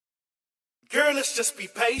Girl, let's just be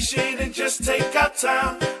patient and just take our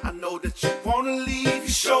time. I know that you wanna leave, you're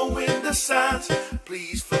showing the signs.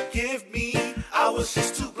 Please forgive me, I was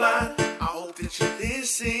just too blind. I hope that you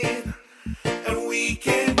listen, and we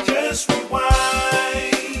can just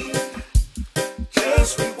rewind.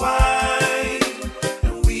 Just rewind,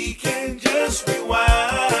 and we can just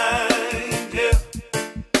rewind. Yeah,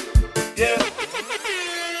 yeah.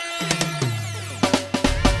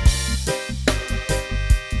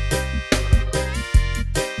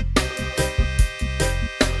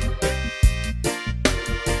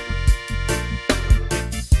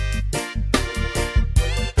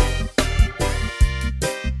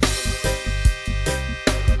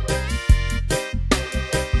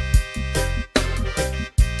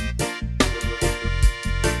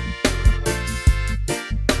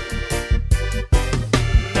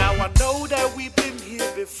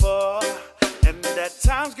 Before, and at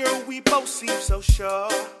times, girl, we both seem so sure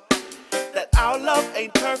that our love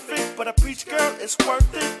ain't perfect, but I preach, girl, it's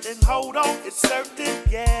worth it. And hold on, it's certain,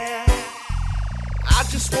 yeah. I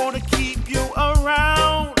just wanna keep you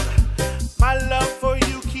around. My love for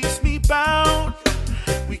you keeps me bound.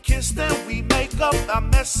 We kiss, then we make up. I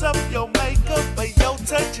mess up your makeup, but your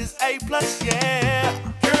touch is A+, yeah.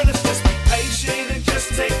 Girl, let's just be patient and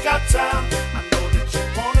just take our time. I know that you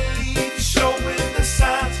wanna leave, showing the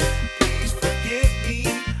signs. Please forgive me,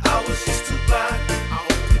 I was just too blind. I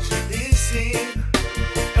hope that you listen,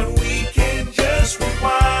 and we can just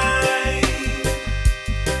rewind.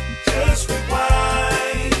 Just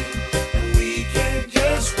rewind, and we can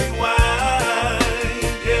just rewind.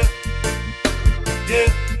 Yeah, yeah.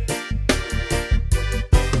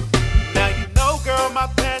 Now you know, girl, my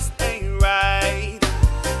past ain't right,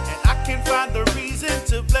 and I can't find the reason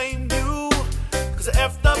to blame you. 'Cause I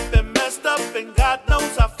effed up and messed up, and God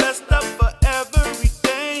knows I fessed up for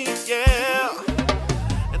everything, yeah.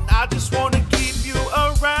 And I just wanna keep you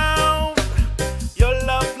around. Your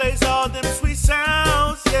love plays all them sweet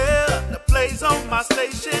sounds, yeah. That plays on my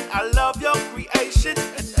station. I love your creation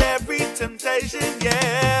and every temptation,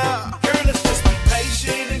 yeah.